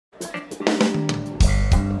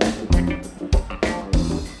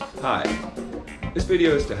Hi, this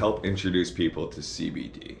video is to help introduce people to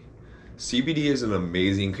CBD. CBD is an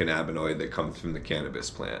amazing cannabinoid that comes from the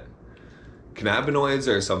cannabis plant. Cannabinoids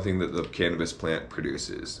are something that the cannabis plant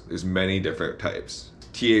produces. There's many different types.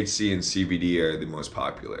 THC and CBD are the most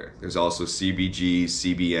popular. There's also CBG,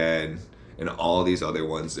 CBN, and all these other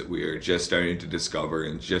ones that we are just starting to discover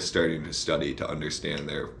and just starting to study to understand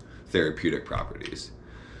their therapeutic properties.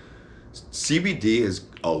 CBD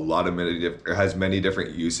has many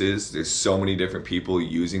different uses. There's so many different people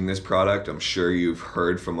using this product. I'm sure you've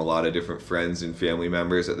heard from a lot of different friends and family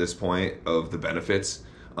members at this point of the benefits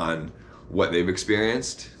on what they've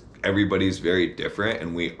experienced. Everybody's very different,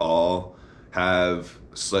 and we all have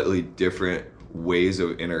slightly different ways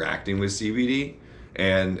of interacting with CBD.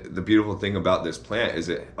 And the beautiful thing about this plant is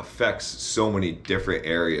it affects so many different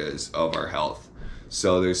areas of our health.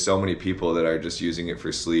 So there's so many people that are just using it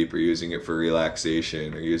for sleep, or using it for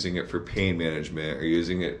relaxation, or using it for pain management, or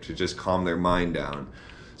using it to just calm their mind down.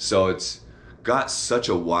 So it's got such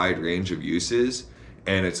a wide range of uses,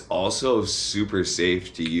 and it's also super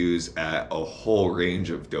safe to use at a whole range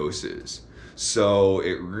of doses. So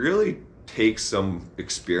it really takes some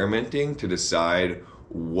experimenting to decide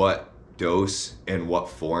what dose and what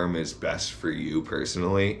form is best for you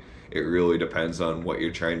personally. It really depends on what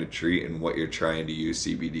you're trying to treat and what you're trying to use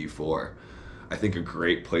CBD for. I think a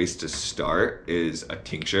great place to start is a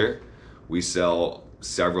tincture. We sell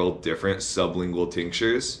several different sublingual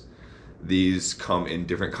tinctures. These come in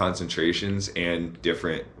different concentrations and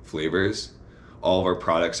different flavors. All of our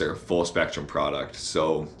products are a full spectrum product.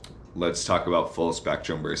 So let's talk about full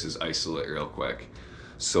spectrum versus isolate real quick.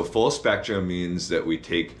 So full spectrum means that we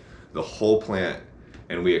take the whole plant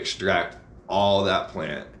and we extract all that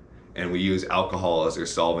plant, and we use alcohol as our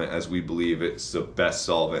solvent, as we believe it's the best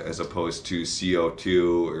solvent, as opposed to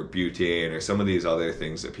CO2 or butane or some of these other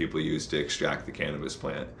things that people use to extract the cannabis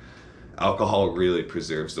plant. Alcohol really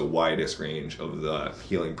preserves the widest range of the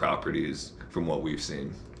healing properties from what we've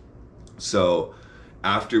seen. So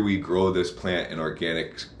after we grow this plant in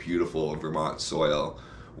organic, beautiful Vermont soil,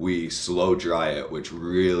 we slow dry it, which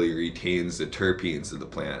really retains the terpenes of the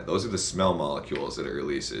plant. Those are the smell molecules that it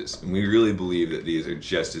releases. And we really believe that these are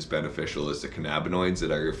just as beneficial as the cannabinoids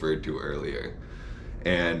that I referred to earlier.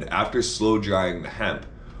 And after slow drying the hemp,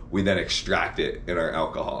 we then extract it in our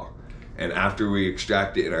alcohol. And after we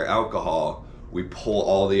extract it in our alcohol, we pull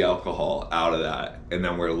all the alcohol out of that, and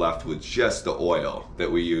then we're left with just the oil that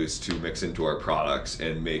we use to mix into our products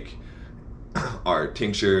and make our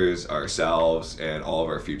tinctures, our salves, and all of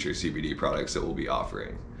our future CBD products that we'll be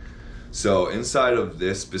offering. So inside of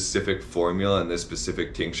this specific formula and this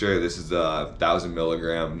specific tincture, this is the 1,000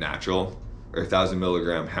 milligram natural or 1,000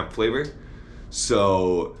 milligram hemp flavor.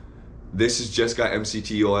 So this has just got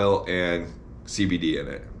MCT oil and CBD in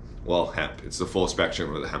it. Well, hemp. It's the full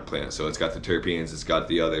spectrum of the hemp plant. So it's got the terpenes, it's got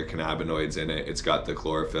the other cannabinoids in it, it's got the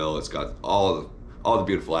chlorophyll, it's got all the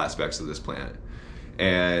beautiful aspects of this plant.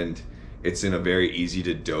 And it's in a very easy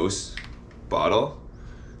to dose bottle.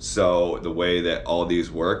 So the way that all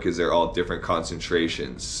these work is they're all different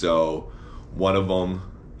concentrations. So one of them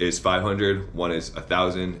is 500, one is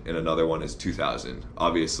 1,000, and another one is 2,000.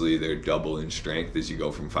 Obviously they're double in strength as you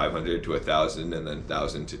go from 500 to 1,000, and then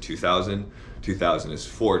 1,000 to 2,000. 2,000 is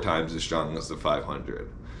 4 times as strong as the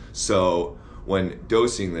 500. So when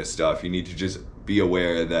dosing this stuff, you need to just be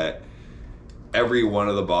aware that every one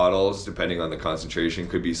of the bottles, depending on the concentration,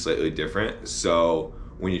 could be slightly different. So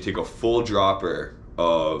when you take a full dropper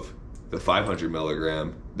of the 500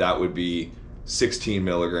 milligram, that would be 16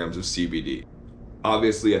 milligrams of CBD.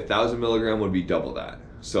 Obviously 1,000 milligram would be double that.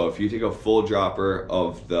 So if you take a full dropper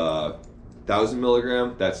of the 1,000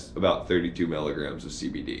 milligram, that's about 32 milligrams of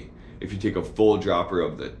CBD. If you take a full dropper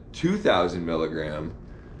of the 2,000 milligram,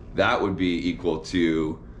 that would be equal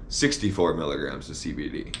to 64 milligrams of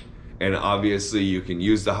CBD. And obviously you can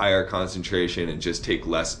use the higher concentration and just take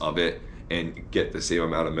less of it and get the same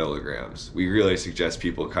amount of milligrams. We really suggest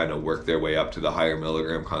people kind of work their way up to the higher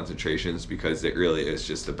milligram concentrations because it really is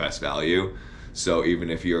just the best value. So even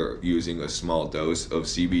if you're using a small dose of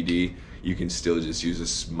CBD, you can still just use a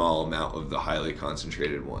small amount of the highly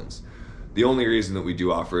concentrated ones. The only reason that we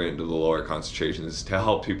do offer it into the lower concentrations is to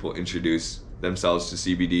help people introduce themselves to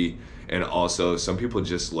CBD, and also some people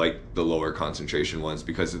just like the lower concentration ones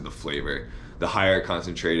because of the flavor. The higher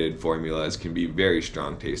concentrated formulas can be very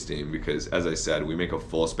strong tasting because, as I said, we make a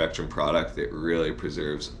full spectrum product that really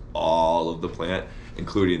preserves all of the plant,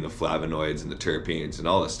 including the flavonoids and the terpenes and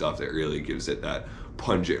all the stuff that really gives it that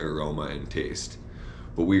pungent aroma and taste.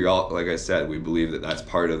 But we all, like I said, we believe that that's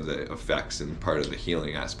part of the effects and part of the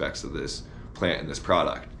healing aspects of this plant and this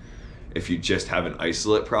product. If you just have an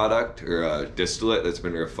isolate product or a distillate that's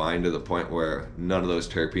been refined to the point where none of those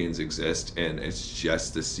terpenes exist and it's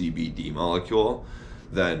just the CBD molecule,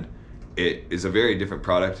 then it is a very different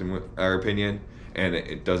product in our opinion, and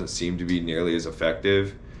it doesn't seem to be nearly as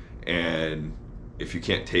effective. And if you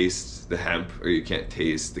can't taste the hemp or you can't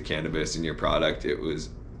taste the cannabis in your product, it was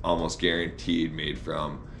almost guaranteed made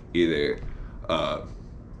from either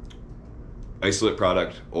isolate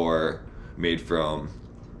product or made from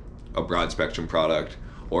a broad spectrum product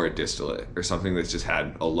or a distillate or something that's just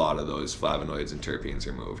had a lot of those flavonoids and terpenes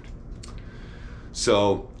removed.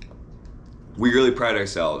 So we really pride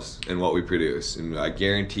ourselves in what we produce, and I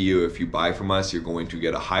guarantee you if you buy from us, you're going to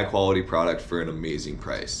get a high quality product for an amazing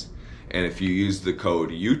price. And if you use the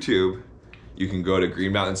code YouTube, you can go to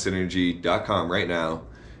greenmountainsynergy.com right now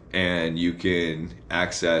and you can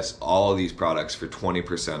access all of these products for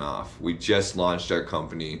 20% off. We just launched our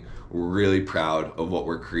company. We're really proud of what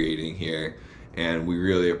we're creating here, and we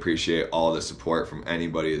really appreciate all the support from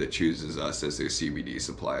anybody that chooses us as their CBD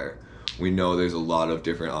supplier. We know there's a lot of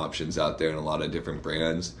different options out there and a lot of different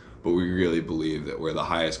brands, but we really believe that we're the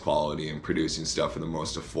highest quality and producing stuff for the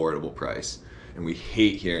most affordable price. And we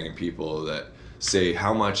hate hearing people that say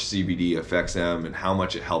how much CBD affects them and how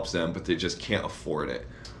much it helps them, but they just can't afford it.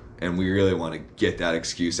 And we really want to get that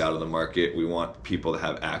excuse out of the market. We want people to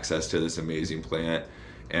have access to this amazing plant,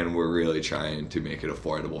 and we're really trying to make it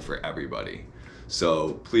affordable for everybody.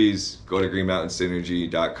 So please go to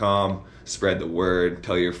greenmountainsynergy.com, spread the word,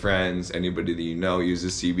 tell your friends, anybody that you know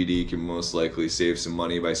uses CBD can most likely save some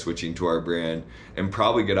money by switching to our brand and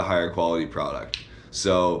probably get a higher quality product.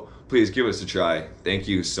 So please give us a try. Thank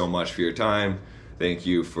you so much for your time. Thank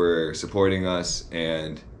you for supporting us,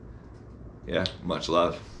 and yeah, much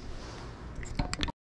love.